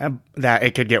that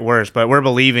it could get worse, but we're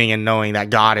believing and knowing that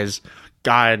God is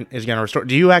going to restore.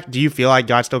 Do you feel like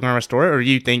God's still going to restore it, or do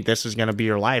you think this is going to be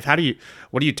your life?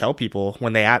 What do you tell people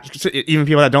when they ask, even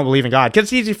people that don't believe in God? Because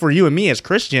it's easy for you and me as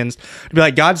Christians to be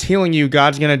like, God's healing you,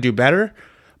 God's going to do better.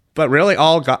 But really,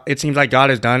 it seems like God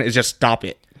has done is just stop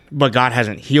it. But God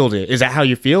hasn't healed it. Is that how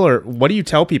you feel? Or what do you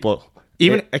tell people,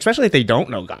 especially if they don't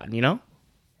know God,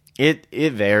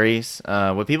 It varies.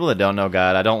 With people that don't know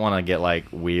God, I don't want to get like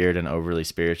weird and overly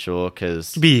spiritual,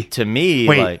 because to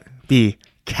me, be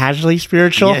casually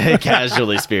spiritual? Yeah,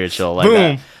 casually spiritual. Like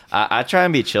Boom. I try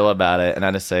and be chill about it, and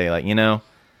I just say like,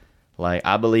 like,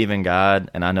 I believe in God,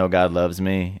 and I know God loves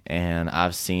me, and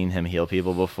I've seen him heal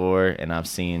people before, and I've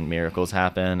seen miracles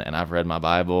happen, and I've read my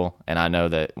Bible, and I know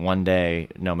that one day,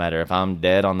 no matter if I'm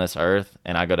dead on this earth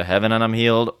and I go to heaven and I'm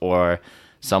healed, or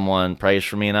someone prays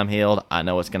for me and I'm healed, I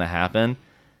know what's going to happen.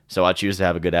 So I choose to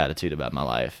have a good attitude about my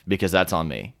life, because that's on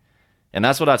me. And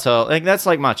that's what I tell, like, that's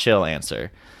like my chill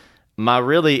answer. My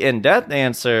really in-depth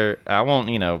answer, I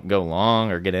won't, go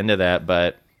long or get into that,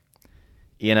 but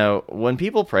when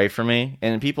people pray for me,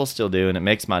 and people still do, and it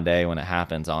makes my day when it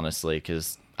happens, honestly,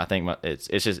 because I think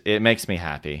it makes me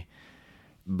happy.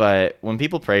 But when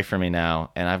people pray for me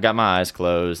now, and I've got my eyes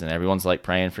closed, and everyone's like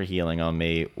praying for healing on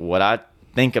me, what I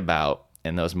think about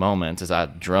in those moments is I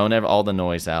drone all the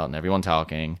noise out and everyone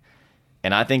talking,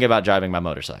 and I think about driving my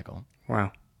motorcycle.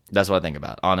 Wow. That's what I think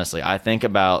about. Honestly, I think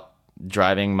about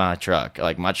driving my truck.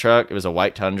 Like, my truck, it was a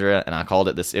white Tundra, and I called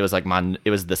it this. It was like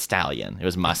it was the Stallion. It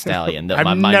was my Stallion.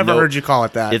 I've never heard you call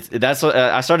it that. That's what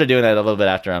I started doing that a little bit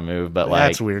after I moved, but like,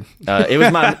 that's weird.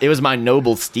 It was my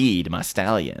noble steed, my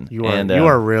Stallion. You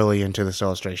are really into this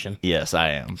illustration. Yes, I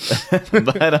am.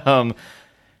 But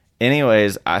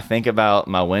anyways, I think about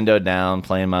my window down,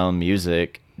 playing my own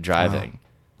music, driving,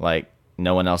 like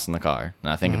no one else in the car,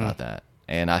 and I think about that,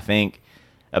 and I think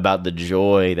about the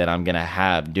joy that I'm going to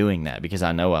have doing that, because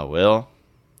I know I will.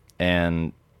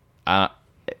 And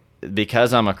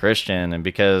because I'm a Christian, and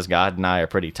because God and I are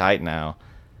pretty tight now,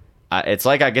 it's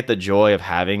like I get the joy of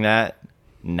having that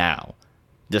now,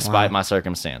 despite my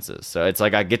circumstances. So it's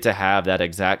like I get to have that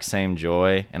exact same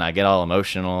joy, and I get all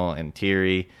emotional and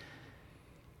teary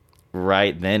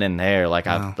right then and there, like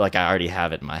I already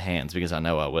have it in my hands, because I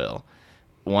know I will.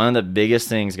 One of the biggest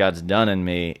things God's done in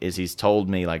me is he's told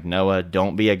me, like, Noah,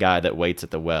 don't be a guy that waits at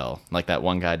the well, like that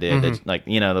one guy did. That, like,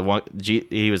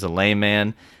 he was a lame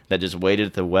man that just waited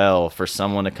at the well for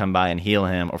someone to come by and heal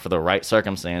him, or for the right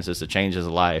circumstances to change his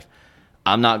life.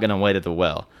 I'm not going to wait at the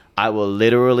well. I will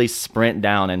literally sprint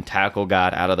down and tackle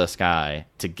God out of the sky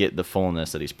to get the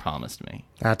fullness that he's promised me.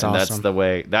 That's and awesome.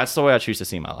 That's the way I choose to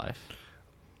see my life.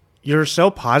 you're so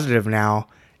positive now.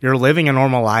 You're living a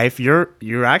normal life.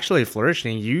 You're actually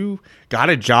flourishing. You got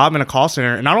a job in a call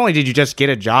center. And not only did you just get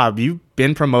a job, you've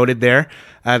been promoted there.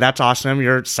 That's awesome.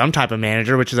 You're some type of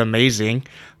manager, which is amazing.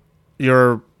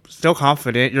 You're still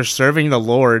confident. You're serving the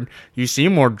Lord. You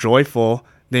seem more joyful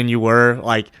than you were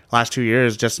like last 2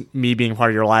 years, just me being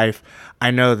part of your life. I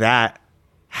know that.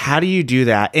 How do you do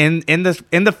that in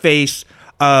the face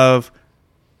of,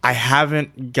 I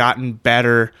haven't gotten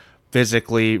better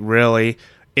physically, really.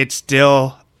 It's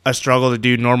still a struggle to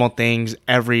do normal things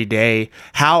every day.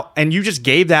 And you just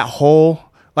gave that whole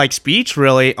like speech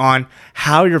really on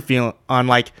how you're feeling, on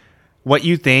like what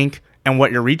you think and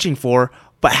what you're reaching for.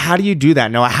 But how do you do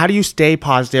that, Noah? How do you stay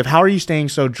positive? How are you staying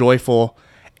so joyful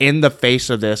in the face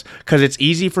of this? Because it's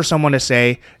easy for someone to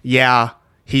say, yeah,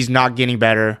 he's not getting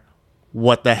better.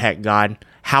 What the heck, God?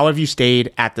 How have you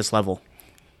stayed at this level?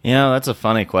 You know, that's a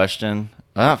funny question.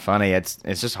 Well, not funny. It's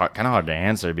just kind of hard to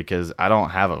answer because I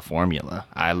don't have a formula.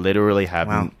 I literally have.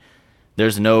 Wow.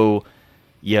 There's no,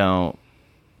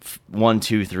 1,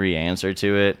 2, 3 answer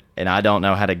to it, and I don't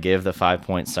know how to give the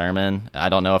 5-point sermon. I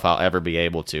don't know if I'll ever be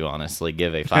able to honestly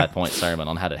give a 5-point sermon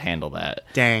on how to handle that.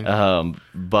 Dang.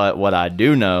 But what I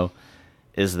do know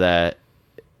is that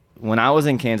when I was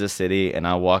in Kansas City and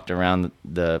I walked around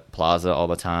the plaza all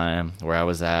the time where I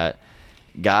was at,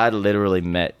 God literally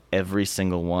met every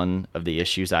single one of the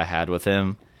issues I had with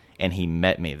him, and he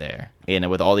met me there. And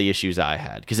with all the issues I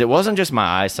had. Because it wasn't just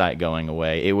my eyesight going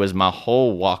away. It was my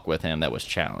whole walk with him that was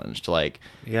challenged. Like,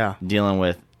 dealing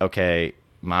with, okay,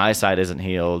 my eyesight isn't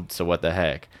healed, so what the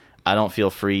heck? I don't feel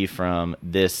free from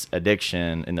this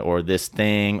addiction or this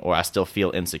thing, or I still feel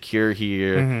insecure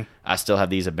here. Mm-hmm. I still have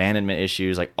these abandonment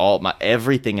issues. Like,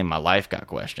 everything in my life got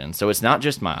questioned. So it's not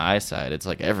just my eyesight. It's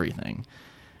like everything.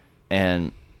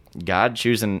 And God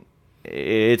choosing,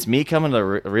 it's me coming to the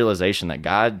realization that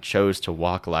God chose to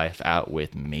walk life out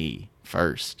with me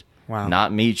first. Wow.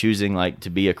 Not me choosing like to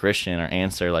be a Christian or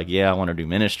answer like, yeah, I want to do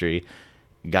ministry.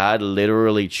 God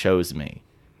literally chose me,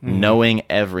 knowing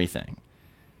everything.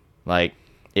 Like,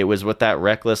 it was with that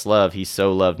reckless love, he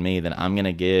so loved me that I'm going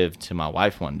to give to my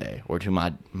wife one day, or to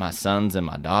my sons and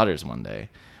my daughters one day,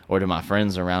 or to my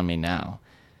friends around me now.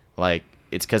 Like,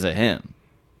 it's because of him.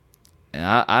 And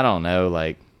I don't know,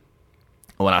 like,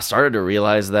 when I started to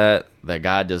realize that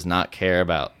God does not care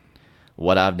about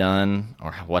what I've done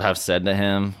or what I've said to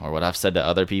him or what I've said to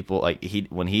other people, like,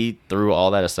 when he threw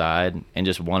all that aside and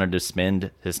just wanted to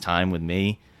spend his time with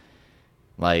me,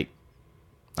 like,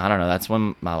 I don't know, that's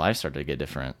when my life started to get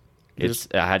different.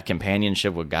 I had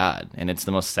companionship with God, and it's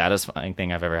the most satisfying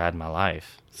thing I've ever had in my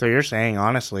life. So you're saying,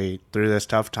 honestly, through this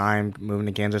tough time, moving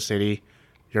to Kansas City,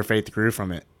 your faith grew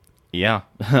from it? Yeah.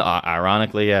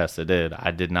 Ironically, yes, it did.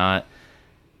 I did not.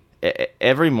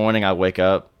 Every morning I wake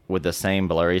up with the same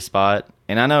blurry spot,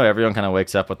 and I know everyone kind of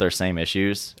wakes up with their same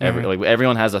issues. Mm-hmm.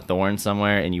 Everyone has a thorn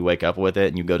somewhere, and you wake up with it,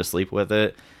 and you go to sleep with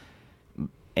it.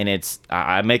 And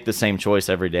I make the same choice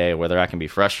every day, whether I can be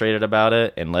frustrated about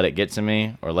it and let it get to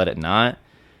me or let it not.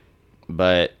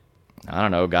 But I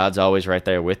don't know, God's always right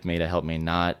there with me to help me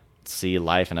not see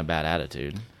life in a bad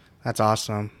attitude. That's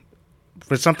awesome.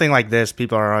 For something like this,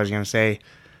 people are always going to say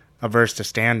a verse to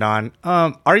stand on.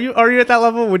 Are you at that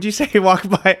level? Would you say walk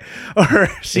by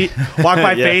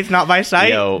faith, not by sight?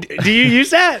 Yo, do you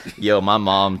use that? Yo, my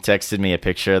mom texted me a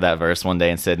picture of that verse one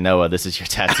day and said, Noah, this is your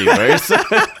tattoo verse.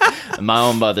 My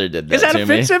own mother did that to me. Is that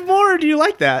offensive more, or do you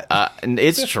like that?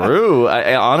 It's true.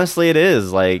 Honestly, it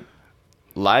is. Like,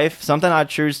 life, something I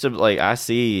choose to, like, I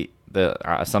see,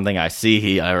 something I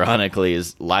see, ironically,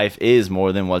 is life is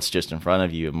more than what's just in front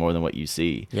of you, more than what you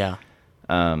see. Yeah.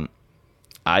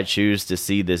 I choose to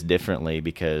see this differently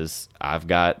because I've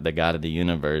got the God of the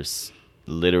universe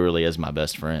literally as my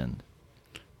best friend.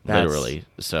 Literally.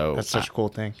 So that's such a cool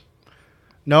thing.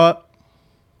 Noah,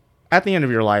 at the end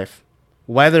of your life,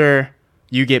 whether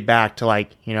you get back to, like,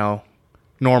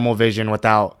 normal vision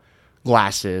without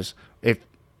glasses, if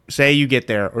say you get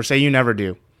there or say you never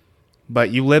do,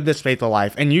 but you live this faithful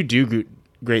life and you do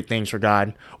great things for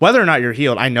God, whether or not you're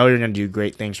healed, I know you're going to do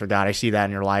great things for God. I see that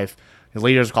in your life. The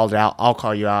leaders called it out. I'll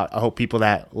call you out. I hope people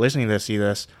that listening to this see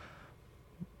this.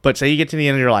 But say you get to the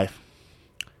end of your life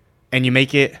and you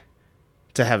make it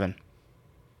to heaven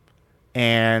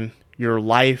and your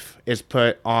life is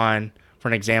put on, for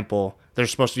an example, there's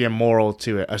supposed to be a moral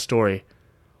to it, a story.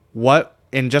 What,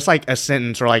 in just like a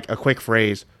sentence or like a quick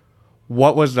phrase,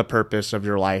 what was the purpose of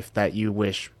your life that you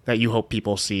hope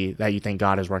people see, that you think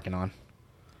God is working on?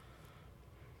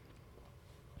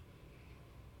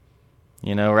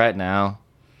 Right now,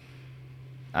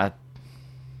 I'd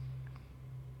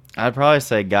probably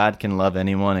say God can love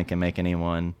anyone and can make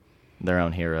anyone their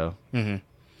own hero. Mm-hmm.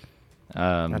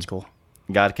 That's cool.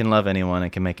 God can love anyone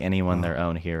and can make anyone their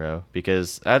own hero,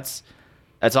 because that's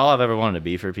all I've ever wanted to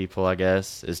be for people, I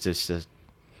guess, is just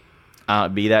to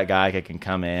be that guy that can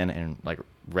come in and like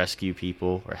rescue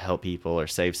people or help people or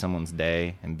save someone's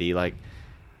day, and be like,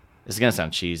 this is gonna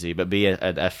sound cheesy, but be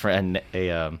a friendly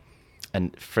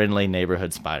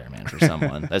neighborhood Spider-Man for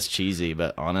someone. That's cheesy,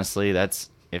 but honestly, that's,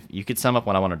 if you could sum up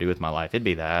what I want to do with my life, it'd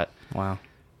be that. Wow.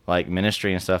 Like,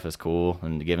 ministry and stuff is cool,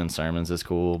 and giving sermons is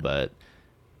cool, but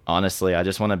honestly, I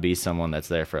just want to be someone that's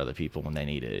there for other people when they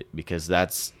need it, because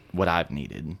that's what I've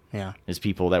needed. Yeah. Is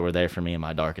people that were there for me in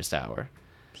my darkest hour.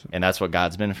 And that's what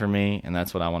God's been for me, and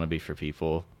that's what I want to be for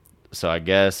people. So I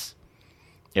guess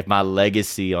if my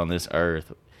legacy on this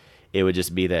earth, it would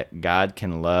just be that God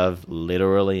can love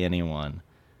literally anyone,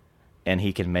 and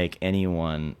he can make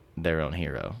anyone their own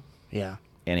hero. Yeah.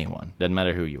 Anyone. Doesn't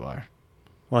matter who you are.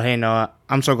 Well, hey, Noah,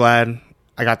 I'm so glad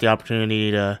I got the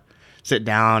opportunity to sit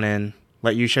down and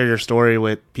let you share your story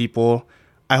with people.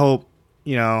 I hope,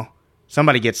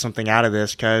 somebody gets something out of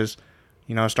this, because,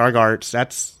 Stargarts,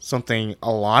 that's something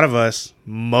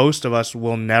most of us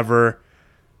will never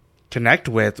connect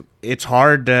with. It's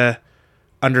hard to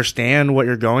understand what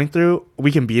you're going through.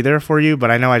 We can be there for you, but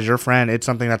I know as your friend, it's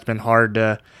something that's been hard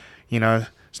to,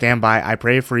 stand by. I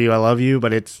pray for you. I love you,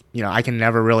 but it's, I can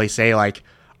never really say like,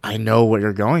 I know what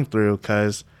you're going through,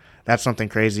 because that's something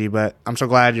crazy. But I'm so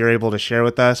glad you're able to share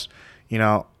with us.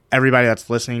 Everybody that's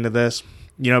listening to this,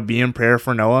 be in prayer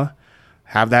for Noah,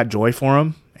 have that joy for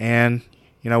him. And,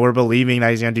 we're believing that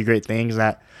he's going to do great things,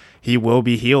 that he will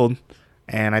be healed.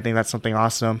 And I think that's something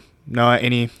awesome. Noah,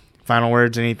 any final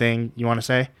words, anything you want to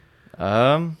say?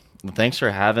 Thanks for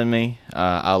having me.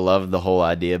 I love the whole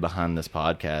idea behind this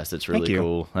podcast. It's really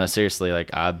cool. Seriously,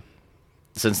 like,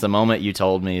 since the moment you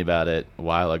told me about it a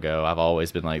while ago, I've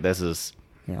always been like, this is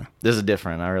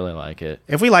different. I really like it.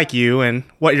 If we like you and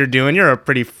what you're doing, you're a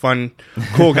pretty fun,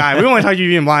 cool guy. We don't want to talk to you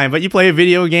being blind, but you play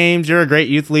video games. You're a great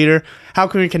youth leader. How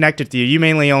can we connect with you? You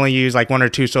mainly only use like 1 or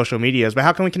 2 social medias, but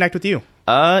how can we connect with you?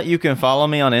 You can follow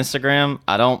me on Instagram.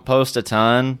 I don't post a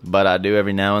ton, but I do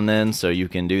every now and then, so you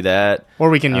can do that. Or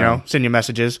we can, send you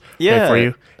messages. Yeah, for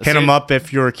you. Hit them up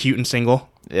if you're cute and single.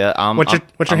 Yeah, what's your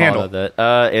handle?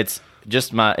 It's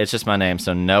just my name.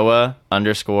 So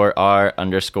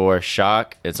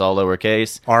Noah_R_shock. It's all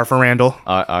lowercase. R for Randall.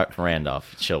 R for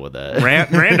Randolph. Chill with that.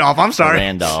 Randolph. I'm sorry.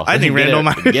 Randolph. I think Randall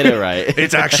might get it right.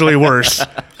 It's actually worse.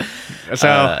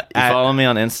 So you follow me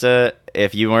on Insta.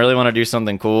 If you really want to do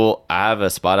something cool, I have a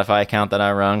Spotify account that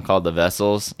I run called The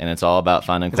Vessels, and it's all about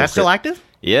finding cool. Is that still active?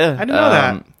 Yeah. I didn't know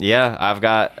that. Yeah,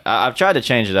 I've tried to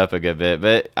change it up a good bit,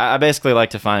 but I basically like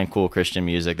to find cool Christian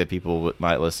music that people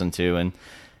might listen to. And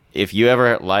if you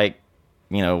ever want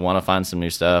to find some new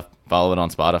stuff, follow it on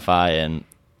Spotify and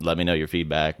let me know your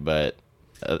feedback. But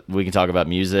we can talk about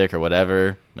music or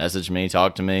whatever. Message me,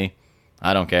 talk to me.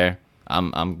 I don't care.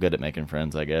 I'm good at making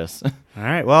friends, I guess. All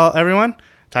right. Well, everyone,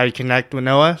 that's how you connect with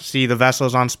Noah. See The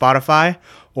Vessels on Spotify,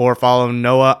 or follow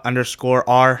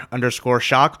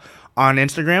Noah_R_shock on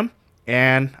Instagram.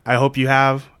 And I hope you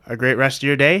have a great rest of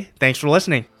your day. Thanks for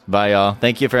listening. Bye, y'all.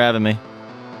 Thank you for having me.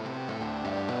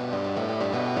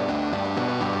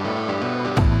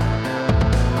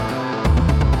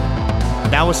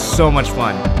 That was so much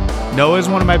fun. Noah is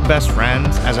one of my best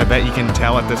friends, as I bet you can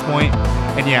tell at this point.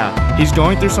 And yeah, he's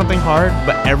going through something hard,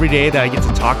 but every day that I get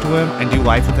to talk to him and do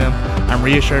life with him, I'm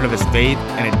reassured of his faith,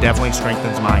 and it definitely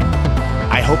strengthens mine.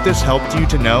 I hope this helped you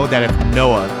to know that if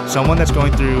Noah, someone that's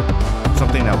going through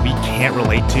something that we can't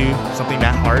relate to, something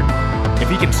that hard, if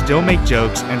he can still make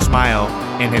jokes and smile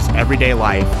in his everyday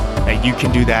life, that you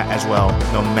can do that as well,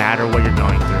 no matter what you're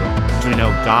going through. So we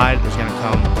know God is going to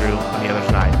come through on the other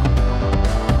side.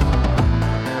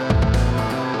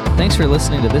 Thanks for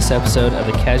listening to this episode of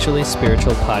the Casually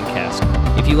Spiritual Podcast.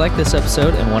 If you like this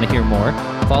episode and want to hear more,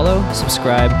 follow,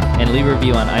 subscribe, and leave a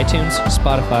review on iTunes,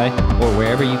 Spotify, or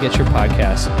wherever you get your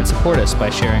podcasts, and support us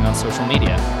by sharing on social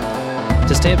media.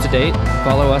 To stay up to date,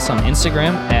 follow us on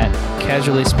Instagram at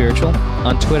Casually Spiritual,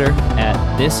 on Twitter at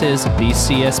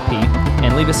ThisIsTheCSP,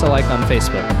 and leave us a like on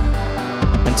Facebook.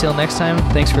 Until next time,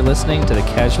 thanks for listening to the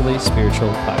Casually Spiritual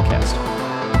Podcast.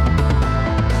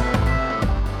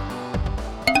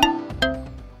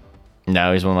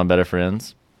 Now he's one of my better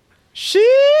friends. Shisha!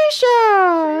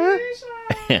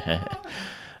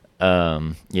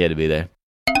 You had to be there.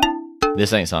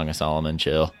 This ain't Song of Solomon,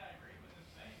 chill.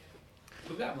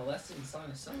 Who got molested in Song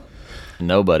of Solomon?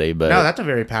 Nobody, but... No, that's a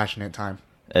very passionate time.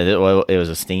 It was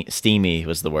a steamy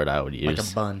was the word I would use. Like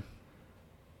a bun.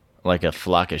 Like a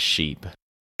flock of sheep.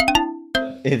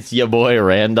 It's your boy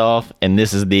Randolph, and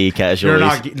this is the Casually. You're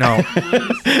not. No.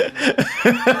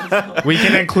 We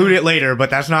can include it later, but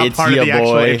that's not It's part of your the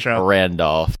actual boy intro.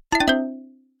 Randolph.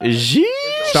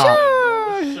 Stop.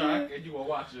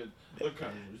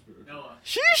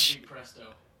 Sheesh.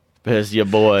 It's your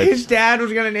boy. His dad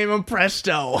was gonna name him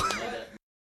Presto.